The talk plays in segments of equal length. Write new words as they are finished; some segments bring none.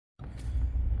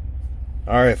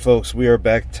Alright folks, we are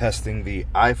back testing the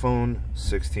iPhone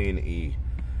 16e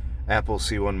Apple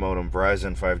C1 modem,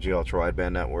 Verizon 5G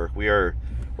Ultrawide network. We are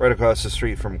right across the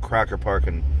street from Crocker Park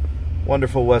in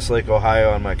wonderful Westlake, Ohio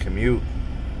on my commute.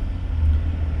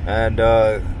 And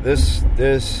what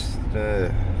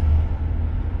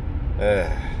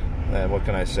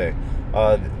can I say?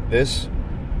 This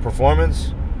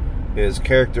performance is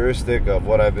characteristic of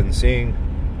what I've been seeing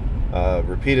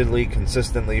repeatedly,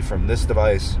 consistently from this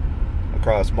device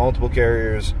across multiple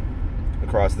carriers,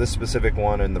 across this specific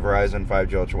one in the Verizon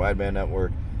 5G Ultrawide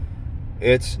network.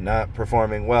 It's not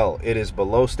performing well. It is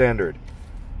below standard.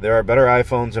 There are better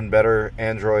iPhones and better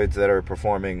Androids that are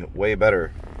performing way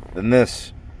better than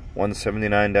this.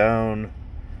 179 down,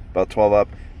 about 12 up.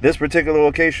 This particular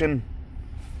location,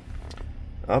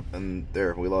 up and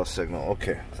there, we lost signal.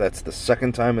 Okay, so that's the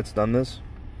second time it's done this.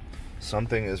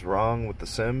 Something is wrong with the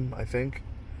SIM, I think.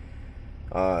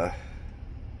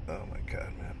 Oh my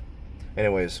god, man.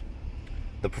 Anyways,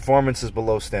 the performance is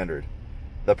below standard.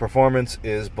 The performance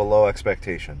is below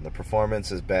expectation. The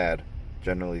performance is bad,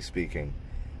 generally speaking.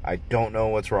 I don't know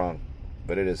what's wrong,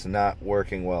 but it is not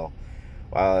working well.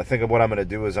 I think what I'm going to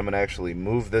do is I'm going to actually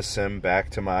move this SIM back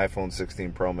to my iPhone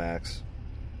 16 Pro Max,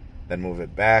 then move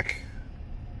it back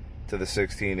to the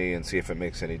 16e and see if it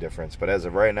makes any difference. But as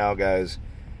of right now, guys,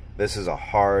 this is a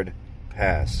hard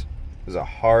pass. This is a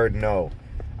hard no.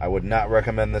 I would not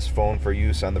recommend this phone for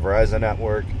use on the Verizon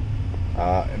network.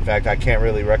 In fact, I can't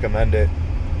really recommend it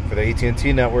for the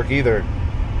AT&T network either.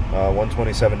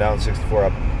 127 down, 64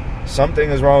 up.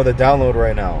 Something is wrong with the download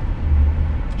right now.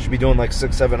 Should be doing like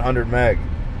 600-700 meg,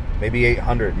 maybe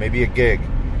 800, maybe a gig.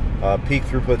 Peak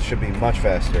throughput should be much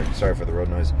faster. Sorry for the road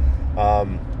noise.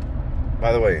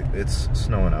 By the way, it's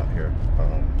snowing out here.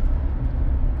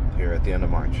 Here at the end of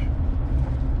March.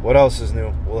 What else is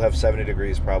new? We'll have 70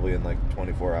 degrees probably in like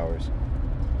 24 hours.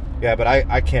 Yeah, but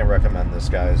I can't recommend this,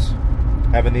 guys.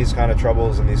 Having these kind of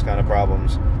troubles and these kind of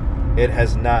problems. It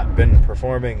has not been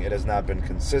performing. It has not been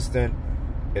consistent.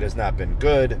 It has not been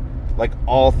good. Like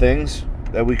all things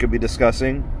that we could be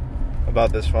discussing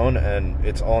about this phone, and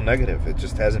it's all negative. It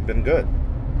just hasn't been good.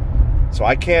 So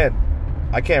I can't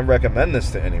recommend this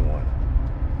to anyone.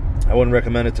 I wouldn't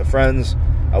recommend it to friends.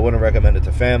 I wouldn't recommend it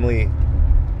to family.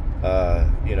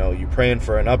 You know, you praying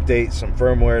for an update, some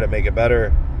firmware to make it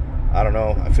better. I don't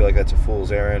know. I feel like that's a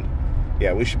fool's errand.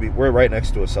 Yeah, we're right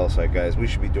next to a cell site, guys. We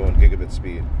should be doing gigabit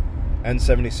speed.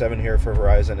 N77 here for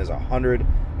Verizon is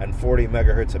 140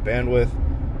 megahertz of bandwidth,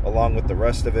 along with the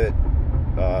rest of it.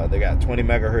 They got 20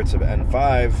 megahertz of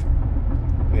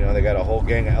N5. You know, they got a whole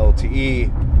gang of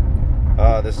LTE.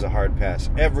 This is a hard pass.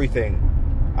 Everything.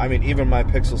 I mean, even my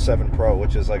Pixel 7 Pro,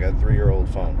 which is like a 3-year-old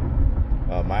phone.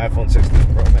 My iPhone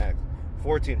 16 Pro Max,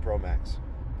 14 Pro Max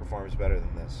performs better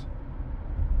than this.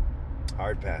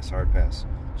 Hard pass, hard pass.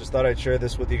 Just thought I'd share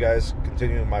this with you guys,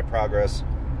 continuing my progress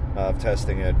of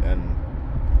testing it, and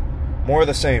more of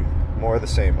the same,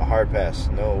 a hard pass.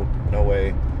 No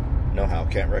way, no how,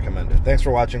 can't recommend it. Thanks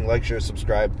for watching, like, share,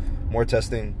 subscribe, more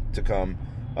testing to come.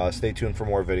 Stay tuned for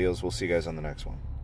more videos. We'll see you guys on the next one.